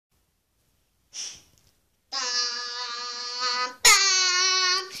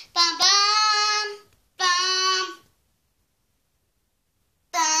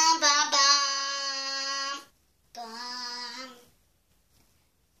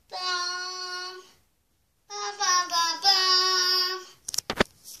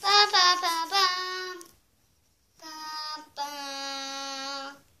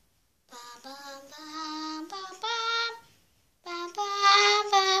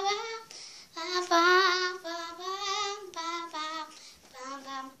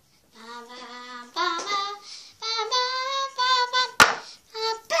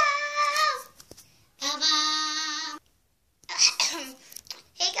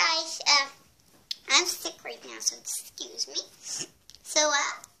guys, I'm sick right now, so excuse me. So,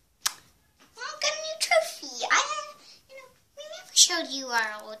 I got a new trophy. We never showed you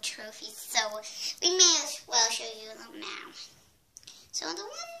our old trophies, so we may as well show you them now. So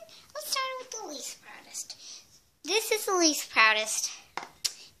let's start with the least proudest. This is the least proudest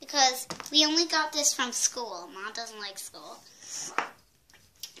because we only got this from school. Mom doesn't like school.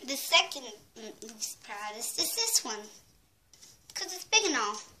 The second least proudest is this one because it's big and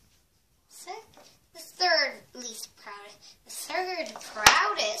all. The third least proudest. The third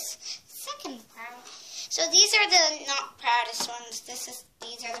proudest. Second proudest. So these are the not proudest ones.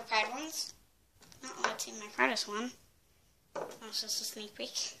 These are the proud ones. Not what's in my proudest one. That's just a sneak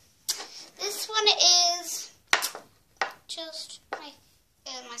peek. This one is just my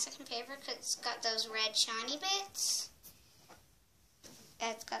second favorite because it's got those red shiny bits.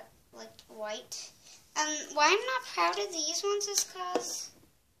 It's got like white. Why I'm not proud of these ones is because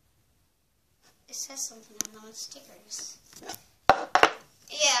it says something on them with stickers.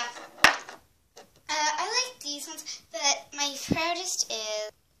 Yeah. I like these ones, but my proudest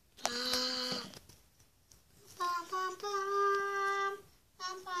is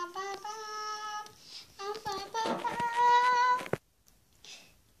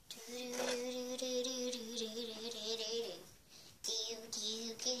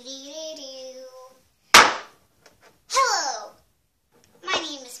Hello, my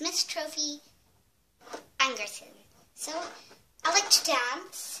name is Miss Trophy Anderson. So, I like to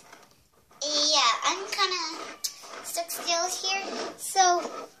dance. Yeah, I'm kind of stuck still here, so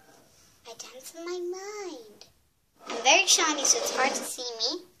I dance in my mind. I'm very shiny, so it's hard to see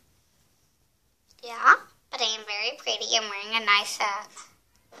me. Yeah, but I am very pretty. I'm wearing a nice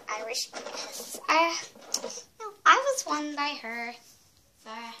Irish dress. I was won by her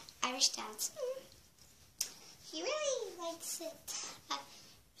for Irish dance. He really likes it.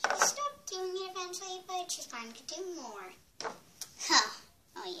 She stopped doing it eventually, but she's fine to do more. Huh.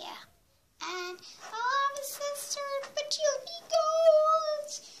 Oh, yeah. And I have a sister, but she'll be gold.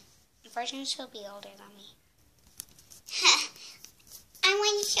 Unfortunately, she'll be older than me. I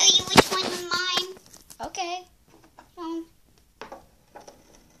want to show you which one is mine. Okay.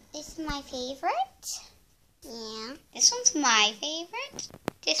 This is my favorite. Yeah. This one's my favorite.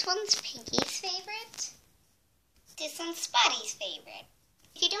 This one's Pinky's favorite. This one's Spotty's favorite.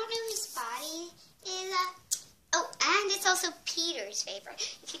 If you don't know who Spotty is, oh, and it's also Peter's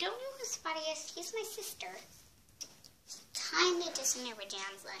favorite. If you don't know who Spotty is, he's my sister. Kinda just never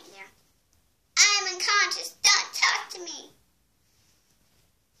jams like there. I'm unconscious. Don't talk to me.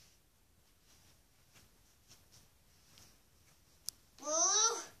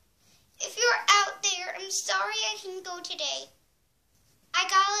 Well, if you're out there, I'm sorry I couldn't go today. I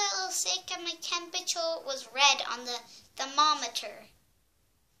got a little sick and my temperature was red on the thermometer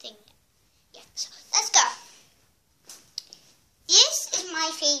thing. Yeah, so let's go. This is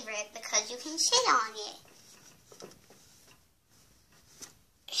my favorite because you can sit on it.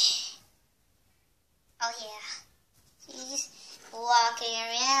 Oh yeah. So you're just walking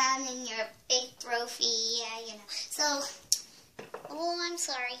around in your big trophy, yeah, So, oh, I'm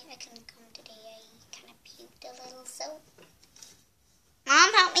sorry I couldn't come today. I kind of puked a little, so.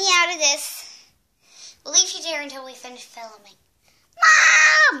 Mom, help me out of this. We'll leave you there until we finish filming.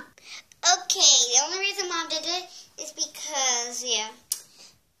 Mom! Okay, the only reason Mom did it is because, yeah,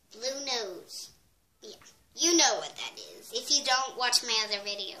 blue nose. Yeah, you know what that is if you don't watch my other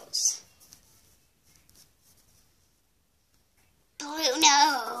videos. Blue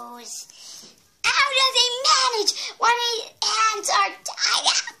nose.